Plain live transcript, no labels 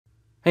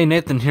Hey,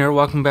 Nathan here,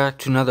 welcome back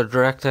to another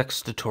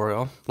DirectX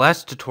tutorial.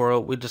 Last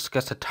tutorial we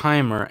discussed a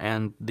timer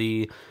and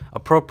the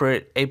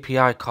appropriate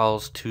API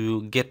calls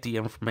to get the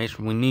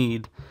information we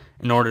need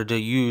in order to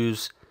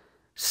use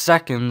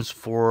seconds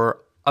for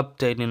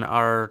updating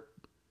our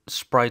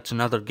sprites and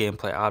other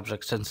gameplay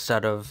objects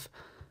instead of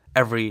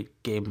every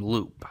game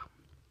loop.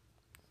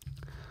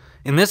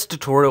 In this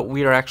tutorial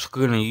we are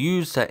actually going to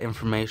use that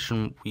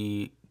information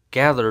we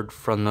gathered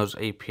from those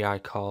API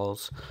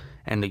calls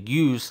and to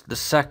use the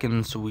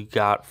seconds we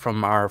got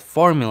from our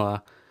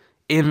formula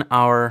in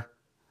our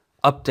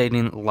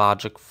updating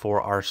logic for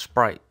our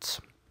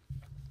sprites.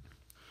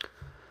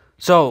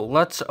 So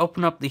let's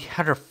open up the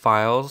header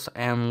files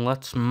and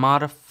let's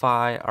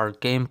modify our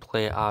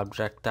gameplay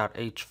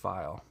object.h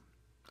file.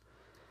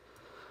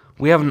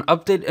 We have an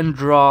update and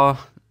draw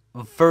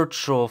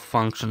virtual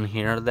function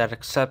here that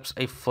accepts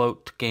a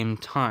float game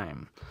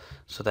time.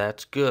 So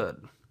that's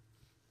good.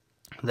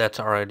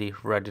 That's already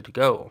ready to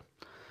go.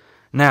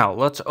 Now,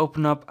 let's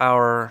open up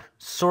our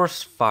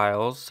source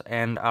files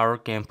and our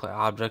gameplay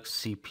object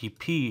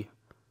CPP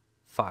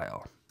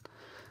file.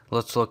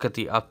 Let's look at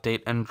the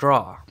update and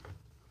draw.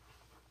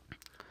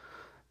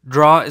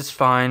 Draw is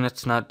fine,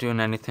 it's not doing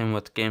anything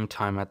with game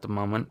time at the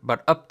moment,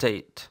 but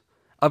update.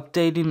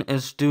 Updating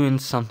is doing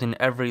something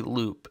every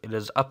loop. It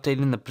is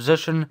updating the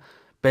position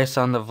based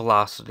on the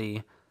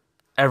velocity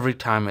every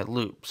time it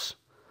loops.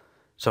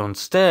 So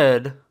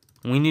instead,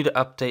 we need to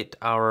update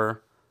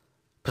our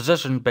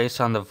position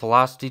based on the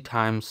velocity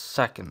times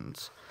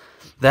seconds.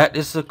 That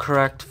is the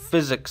correct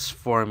physics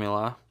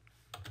formula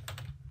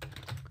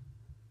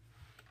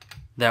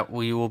that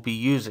we will be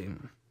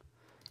using.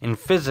 In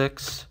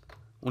physics,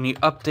 when you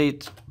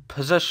update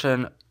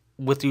position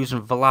with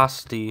using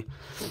velocity,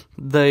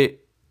 the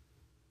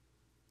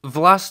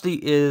velocity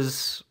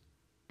is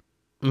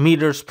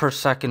meters per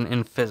second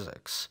in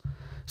physics.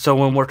 So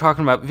when we're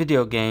talking about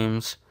video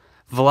games,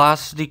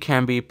 velocity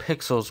can be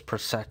pixels per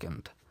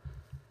second.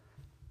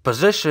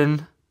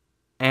 Position,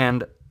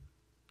 and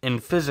in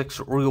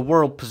physics, real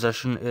world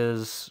position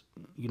is,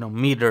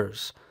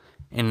 meters.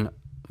 In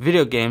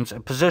video games, a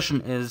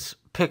position is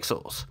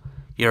pixels.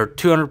 You're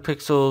 200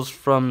 pixels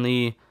from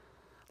the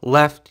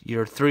left,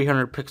 you're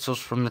 300 pixels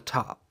from the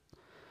top.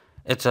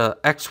 It's a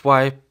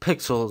XY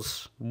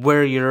pixels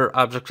where your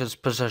object is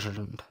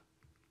positioned,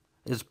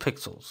 is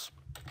pixels.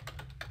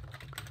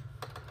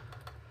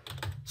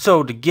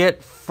 So to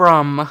get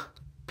from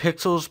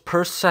pixels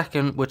per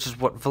second, which is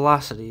what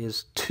velocity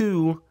is,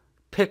 to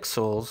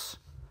pixels,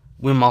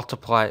 we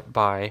multiply it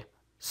by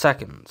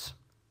seconds.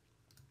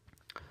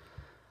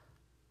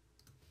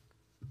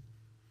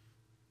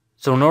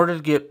 So in order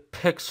to get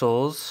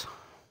pixels,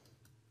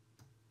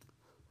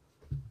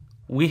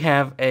 we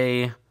have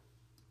a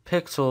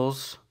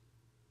pixels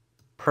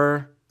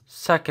per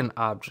second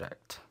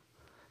object.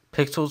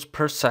 Pixels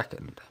per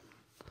second.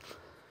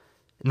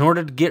 In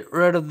order to get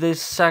rid of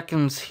these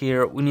seconds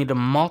here, we need to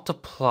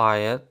multiply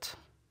it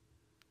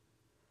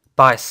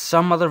by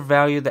some other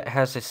value that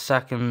has a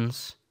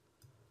seconds,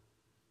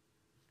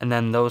 and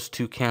then those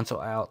two cancel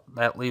out.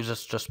 That leaves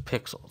us just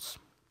pixels.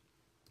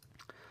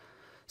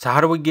 So how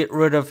do we get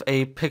rid of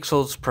a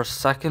pixels per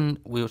second?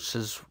 Which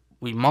is,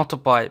 we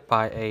multiply it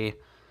by a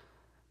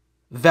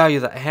value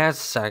that has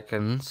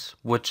seconds,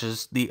 which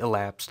is the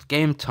elapsed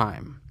game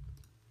time.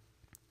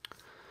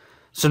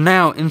 So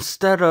now,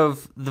 instead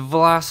of the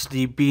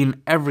velocity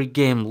being every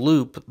game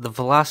loop, the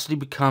velocity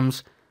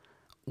becomes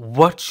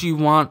what you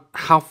want,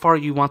 how far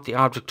you want the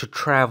object to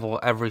travel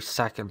every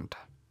second.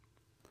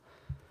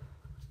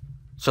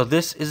 So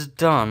this is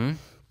done.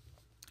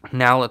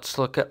 Now let's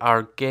look at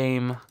our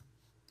game.cpp.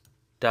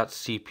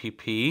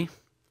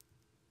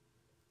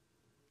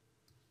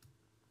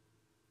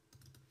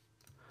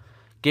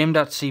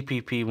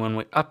 Game.cpp, when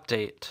we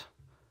update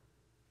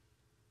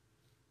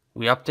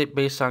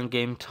based on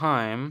game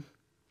time.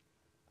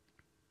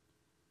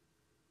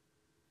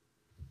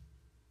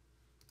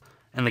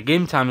 And the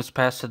game time is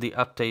passed to the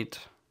update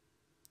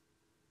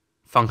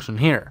function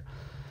here.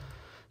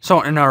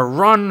 So in our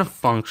run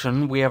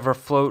function, we have our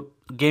float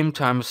game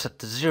time set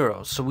to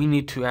 0. So we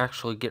need to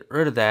actually get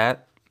rid of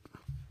that.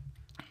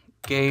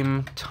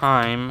 Game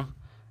time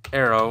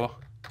arrow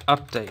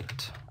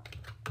update.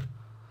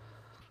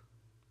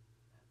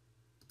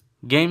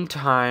 Game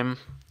time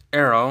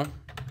arrow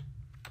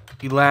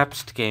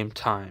elapsed game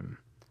time.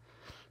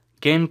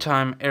 Game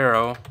time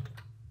arrow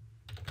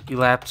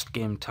elapsed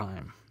game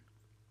time.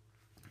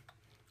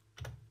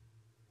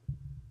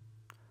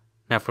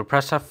 Now if we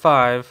press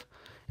F5,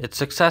 it's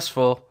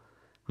successful.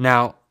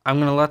 Now I'm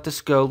going to let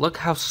this go. Look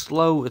how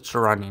slow it's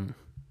running.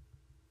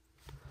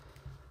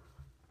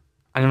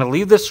 I'm going to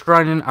leave this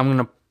running. I'm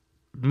going to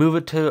move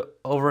it to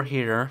over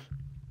here.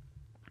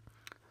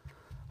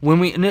 When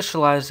we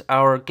initialize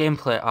our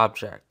gameplay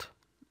object,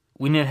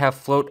 we need to have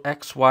float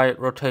x, y,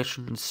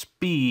 rotation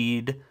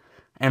speed,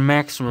 and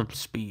maximum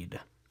speed.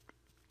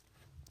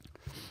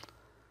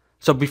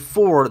 So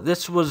before,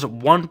 this was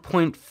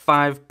 1.5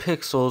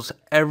 pixels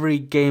every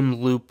game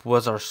loop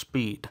was our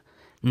speed.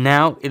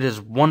 Now it is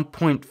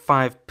 1.5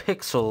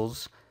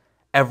 pixels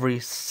every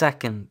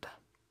second.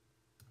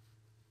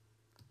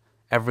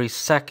 every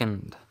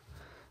second.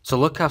 So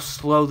look how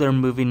slow they're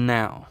moving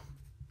now.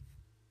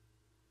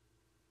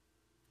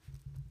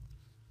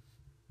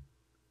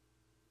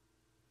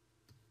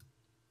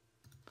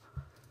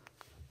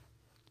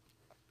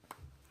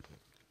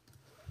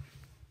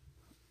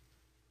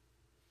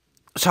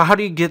 So how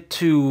do you get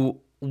to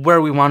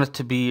where we want it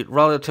to be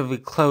relatively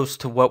close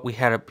to what we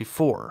had it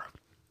before?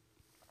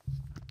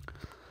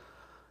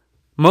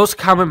 Most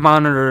common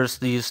monitors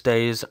these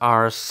days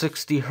are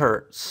 60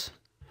 hertz.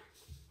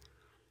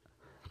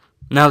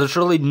 Now there's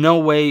really no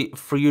way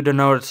for you to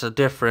notice a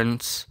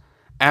difference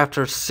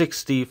after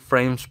 60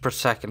 frames per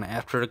second,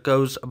 after it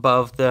goes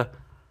above the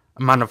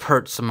amount of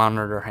hertz the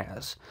monitor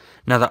has.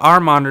 Now there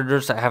are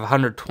monitors that have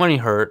 120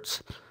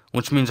 hertz,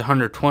 which means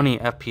 120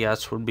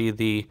 FPS would be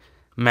the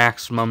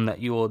maximum that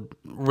you will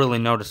really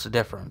notice a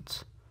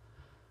difference.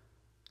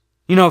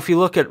 You know, if you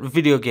look at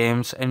video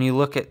games and you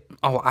look at,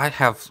 oh, I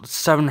have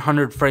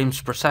 700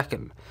 frames per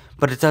second,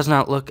 but it does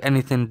not look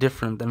anything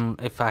different than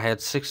if I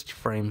had 60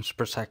 frames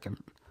per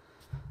second.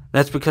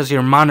 That's because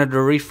your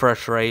monitor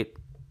refresh rate,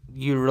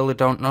 you really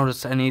don't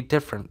notice any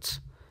difference.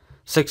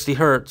 60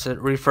 hertz, it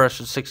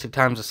refreshes 60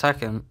 times a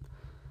second.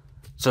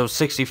 So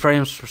 60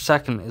 frames per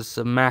second is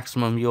the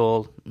maximum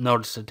you'll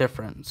notice a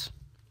difference.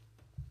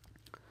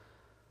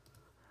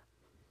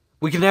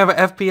 We can have an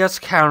FPS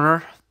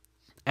counter,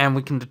 and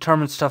we can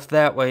determine stuff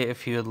that way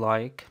if you'd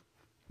like.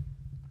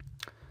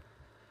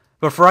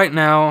 But for right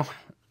now,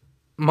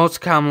 most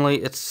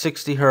commonly it's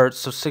 60 hertz,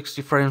 so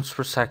 60 frames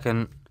per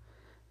second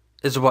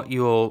is what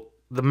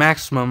the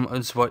maximum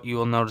is what you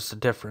will notice a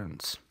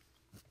difference.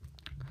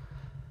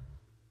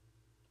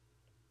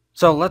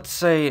 So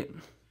let's make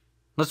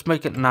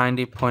it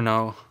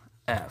 90.0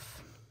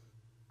 F.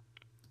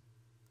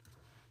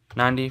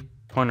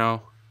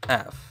 90.0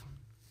 F.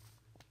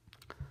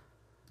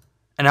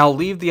 And I'll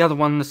leave the other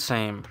one the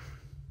same.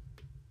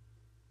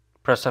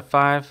 Press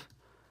F5.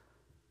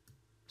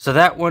 So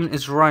that one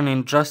is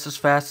running just as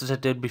fast as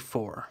it did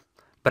before.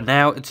 But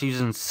now it's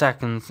using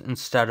seconds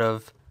instead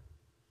of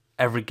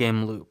every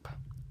game loop.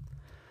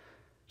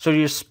 So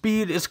your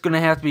speed is going to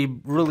have to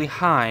be really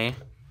high,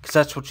 because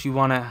that's what you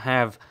want to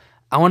have.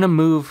 I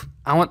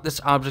want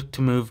this object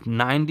to move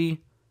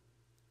 90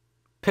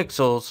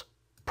 pixels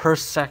per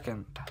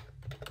second.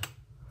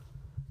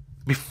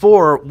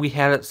 Before, we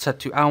had it set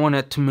to, I want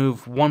it to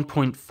move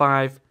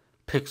 1.5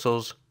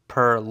 pixels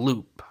per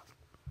loop.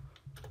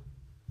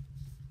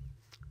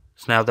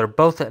 So now they're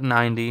both at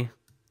 90.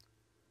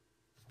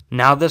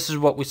 Now this is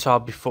what we saw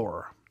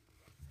before.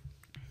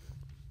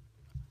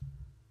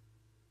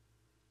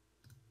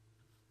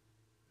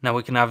 Now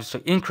we can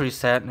obviously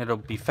increase that and it'll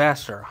be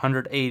faster.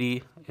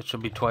 180, it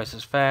should be twice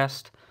as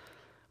fast.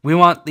 We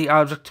want the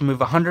object to move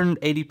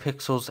 180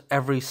 pixels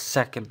every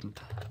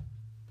second.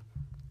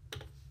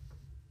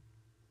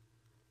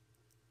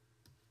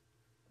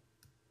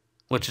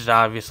 Which it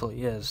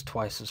obviously is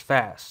twice as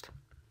fast.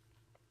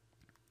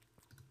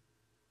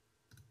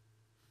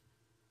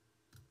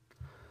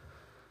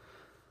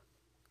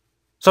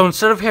 So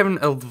instead of having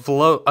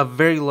a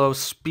very low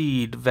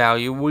speed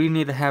value, we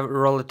need to have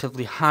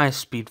relatively high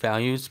speed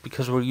values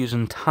because we're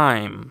using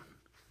time.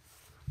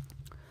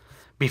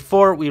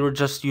 Before, we were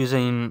just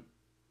using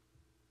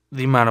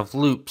the amount of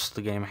loops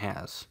the game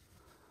has.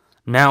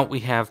 Now we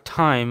have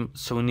time,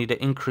 so we need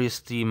to increase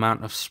the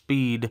amount of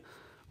speed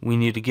we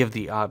need to give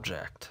the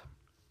object.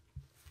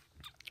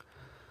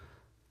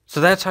 So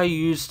that's how you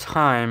use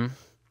time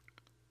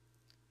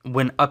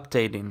when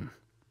updating.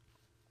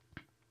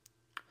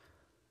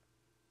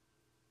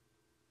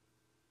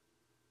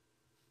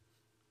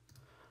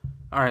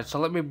 Alright, so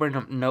let me bring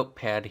up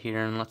Notepad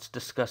here and let's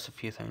discuss a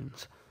few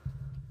things.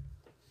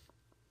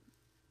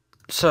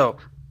 So,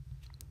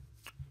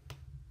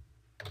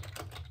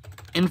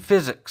 in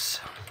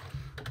physics,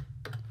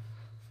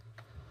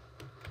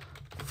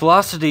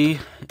 velocity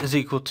is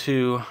equal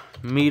to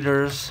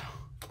meters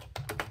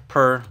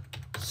per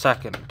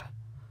second.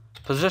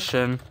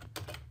 Position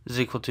is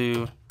equal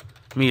to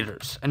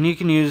meters. And you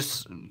can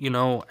use,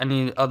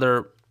 any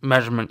other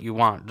measurement you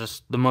want.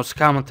 Just the most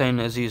common thing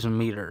is using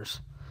meters.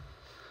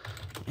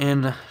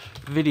 In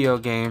video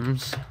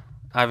games,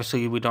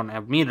 obviously we don't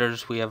have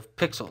meters, we have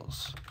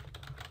pixels.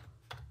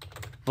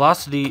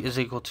 Velocity is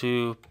equal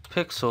to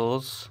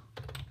pixels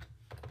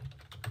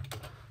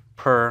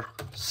per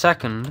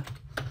second,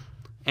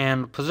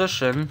 and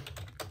position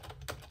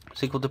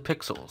is equal to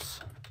pixels.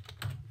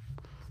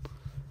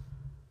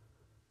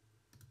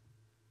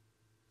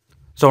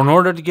 So in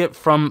order to get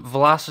from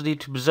velocity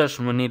to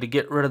position, we need to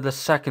get rid of the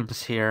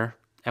seconds here,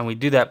 and we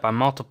do that by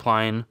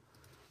multiplying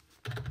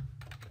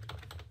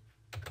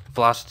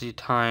velocity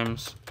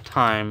times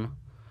time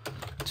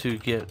to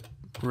get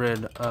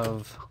rid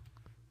of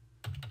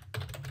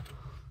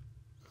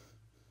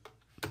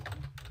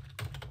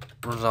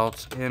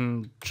results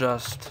in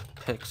just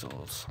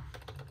pixels.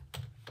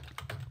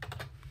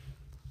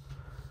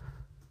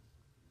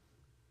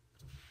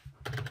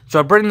 So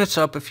I bring this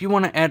up if you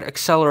want to add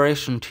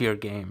acceleration to your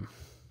game.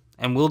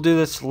 And we'll do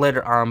this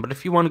later on, but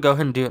if you want to go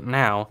ahead and do it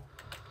now,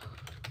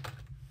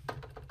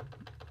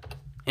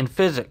 In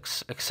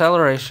physics,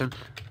 acceleration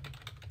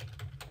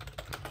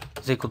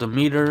is equal to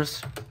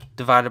meters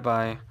divided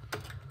by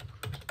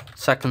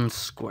seconds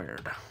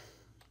squared.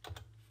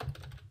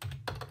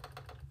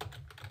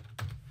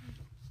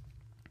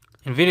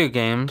 In video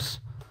games,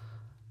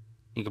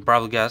 you can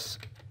probably guess,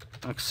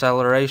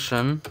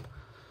 acceleration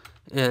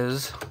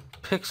is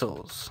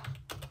pixels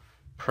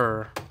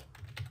per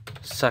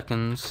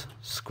seconds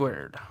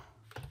squared.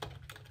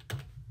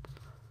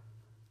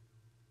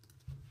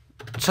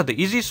 So the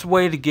easiest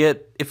way to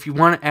get, if you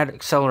want to add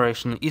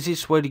acceleration, the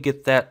easiest way to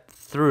get that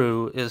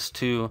through is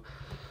to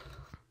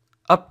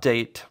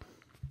update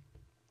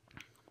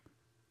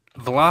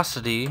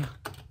velocity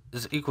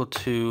is equal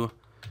to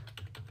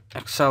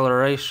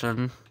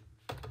acceleration,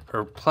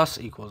 or plus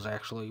equals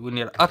actually. We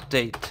need to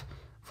update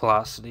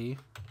velocity,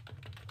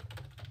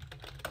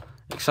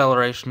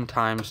 acceleration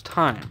times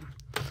time.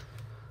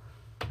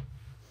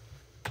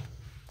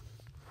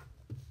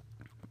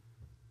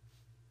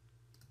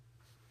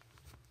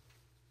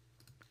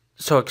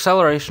 So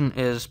acceleration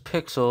is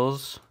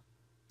pixels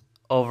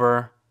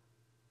over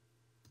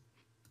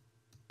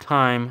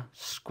time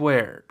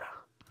squared.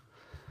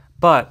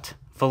 But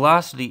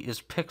velocity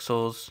is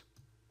pixels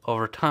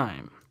over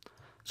time.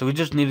 So we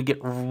just need to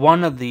get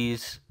one of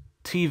these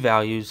t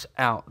values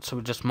out. So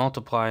we just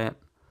multiply it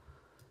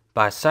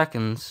by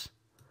seconds,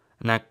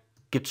 and that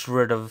gets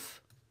rid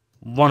of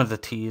one of the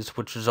t's,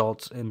 which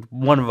results in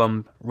one of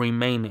them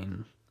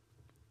remaining.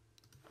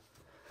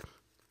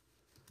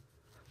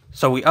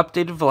 So we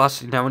updated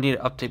velocity, now we need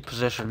to update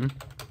position.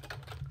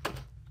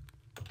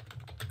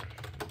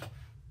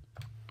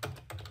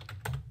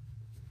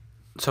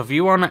 So if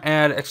you want to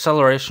add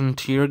acceleration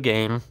to your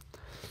game,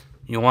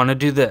 you want to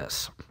do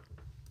this.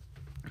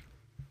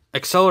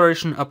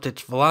 Acceleration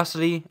updates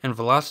velocity, and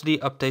velocity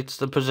updates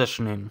the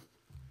positioning.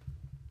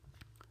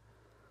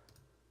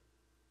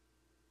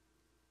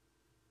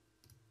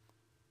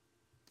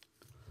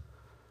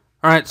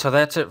 Alright, so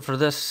that's it for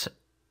this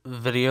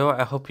video.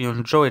 I hope you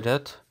enjoyed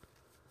it.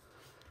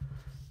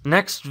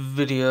 Next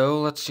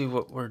video, let's see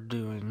what we're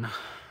doing.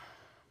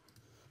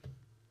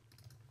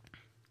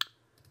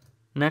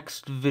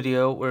 Next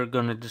video, we're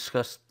going to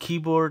discuss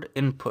keyboard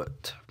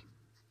input.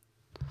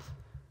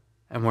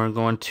 And we're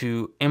going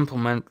to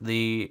implement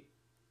I'm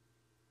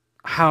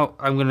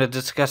going to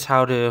discuss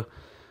how to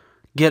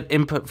get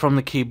input from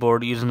the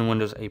keyboard using the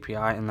Windows API.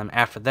 And then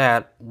after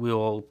that,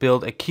 we'll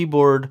build a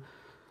keyboard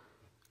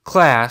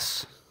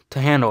class to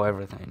handle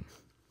everything.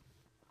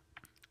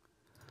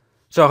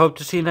 So I hope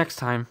to see you next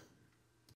time.